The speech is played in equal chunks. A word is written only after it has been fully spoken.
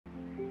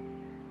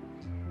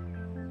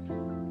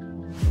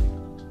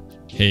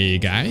Hey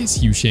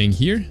guys, Yusheng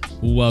here.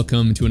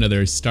 Welcome to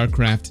another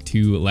Starcraft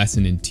 2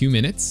 lesson in 2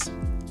 minutes.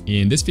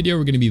 In this video,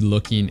 we're going to be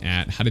looking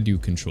at how to do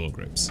control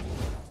groups.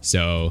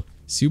 So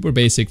super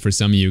basic for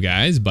some of you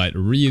guys, but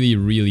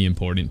really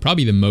important.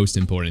 Probably the most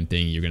important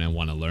thing you're going to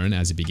want to learn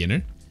as a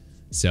beginner.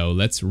 So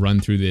let's run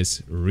through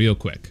this real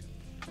quick.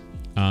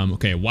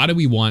 Okay, why do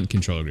we want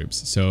control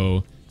groups?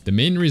 So the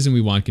main reason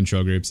we want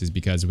control groups is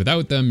because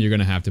without them, you're going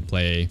to have to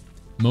play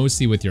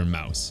mostly with your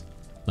mouse.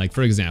 Like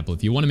for example,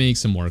 if you want to make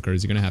some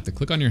workers, you're going to have to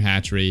click on your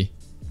hatchery.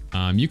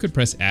 You could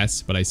press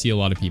S, but I see a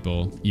lot of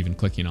people even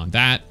clicking on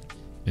that.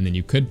 And then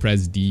you could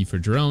press D for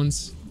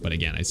drones. But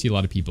again, I see a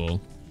lot of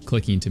people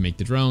clicking to make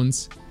the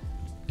drones.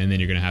 And then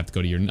you're going to have to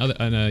go to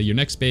your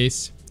next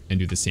base and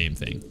do the same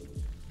thing.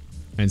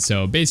 And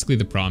so basically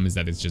the problem is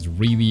that it's just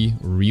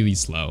really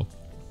slow.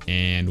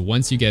 And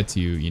once you get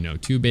to,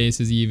 2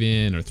 bases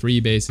even, or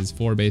 3 bases,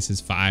 4 bases,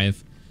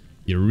 5,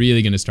 you're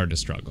really going to start to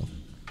struggle.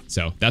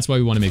 So that's why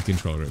we want to make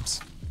control groups.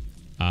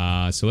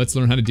 So let's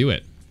learn how to do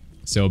it.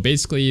 So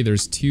basically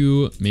there's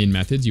 2 main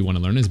methods you want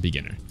to learn as a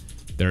beginner.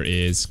 There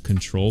is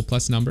control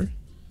plus number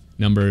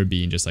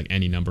being just like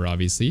any number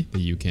obviously that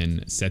you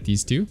can set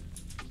these to,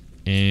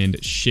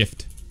 and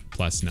shift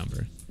plus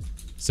number.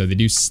 So they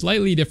do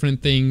slightly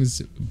different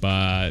things,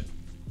 but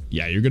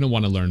yeah, you're going to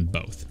want to learn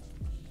both.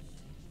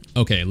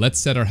 Okay, let's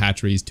set our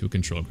hatcheries to a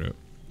control group.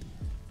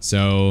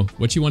 So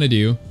what you want to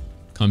do,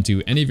 come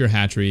to any of your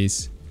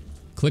hatcheries,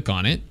 click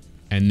on it,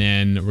 and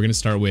then we're going to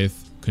start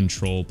with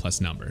control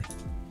plus number.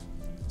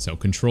 So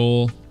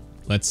control,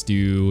 let's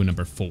do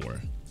number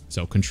 4.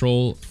 So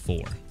control 4.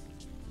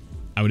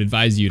 I would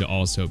advise you to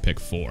also pick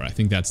 4. I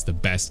think that's the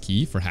best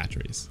key for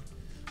hatcheries.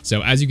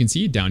 So as you can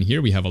see down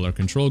here, we have all our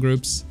control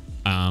groups.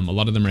 A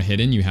lot of them are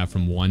hidden. You have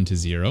from 1 to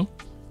 0.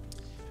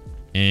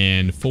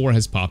 And 4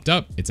 has popped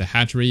up. It's a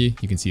hatchery.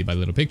 You can see it by the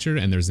little picture,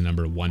 and there's a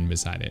number 1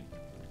 beside it.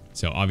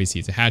 So obviously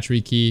it's a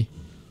hatchery key.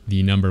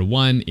 The number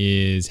 1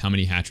 is how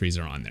many hatcheries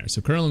are on there.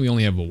 So currently we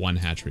only have 1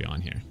 hatchery on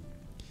here.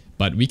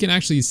 But we can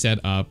actually set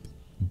up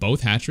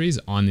both hatcheries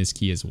on this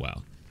key as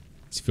well.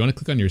 So if you want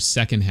to click on your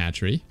second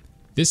hatchery,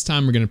 this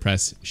time we're going to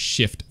press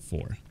Shift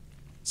 4.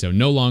 So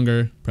no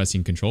longer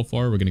pressing Control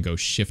 4, we're going to go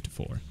Shift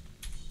 4.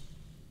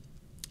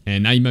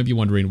 And now you might be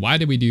wondering, why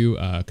did we do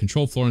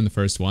Control 4 on the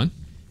first one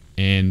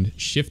and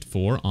Shift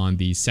 4 on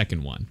the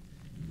second one?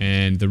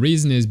 And the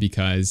reason is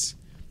because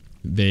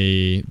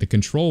the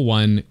Control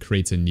 1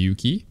 creates a new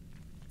key,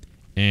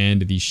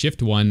 and the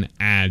Shift 1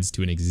 adds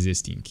to an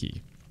existing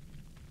key.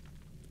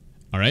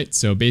 All right,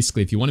 so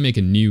basically if you want to make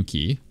a new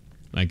key,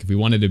 like if we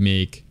wanted to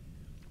make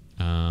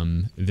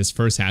this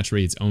first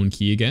hatchery its own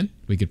key again,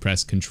 we could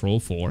press Control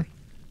 4.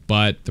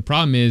 But the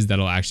problem is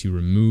that'll actually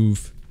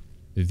remove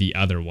the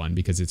other one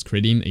because it's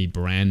creating a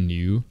brand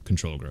new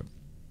control group,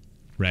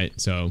 right?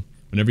 So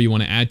whenever you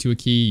want to add to a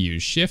key,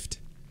 use Shift.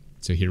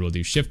 So here we'll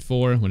do Shift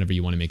 4. Whenever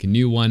you want to make a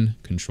new one,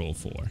 Control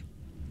 4.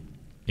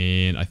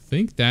 And I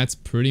think that's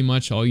pretty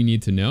much all you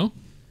need to know.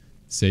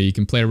 So you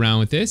can play around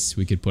with this.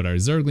 We could put our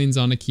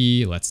Zerglings on a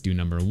key. Let's do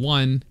number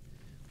 1.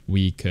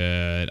 We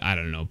could, I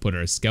don't know, put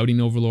our Scouting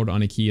Overlord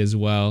on a key as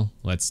well.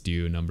 Let's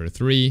do number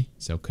 3.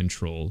 So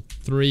Control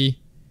 3.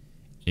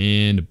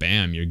 And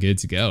bam, you're good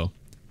to go.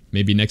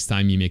 Maybe next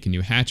time you make a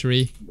new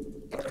hatchery,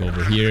 go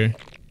over here.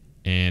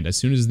 And as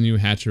soon as the new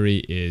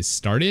hatchery is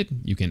started,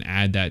 you can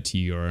add that to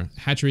your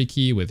hatchery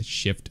key with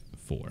Shift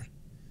 4.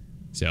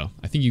 So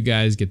I think you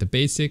guys get the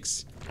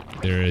basics.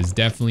 There is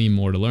definitely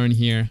more to learn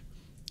here.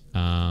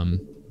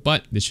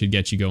 But this should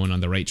get you going on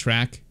the right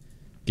track,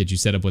 get you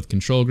set up with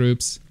control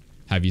groups,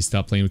 have you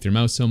stop playing with your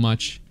mouse so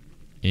much,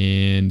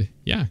 and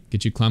yeah,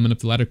 get you climbing up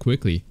the ladder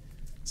quickly.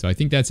 So I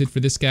think that's it for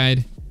this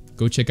guide.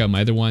 Go check out my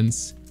other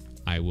ones.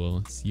 I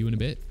will see you in a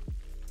bit.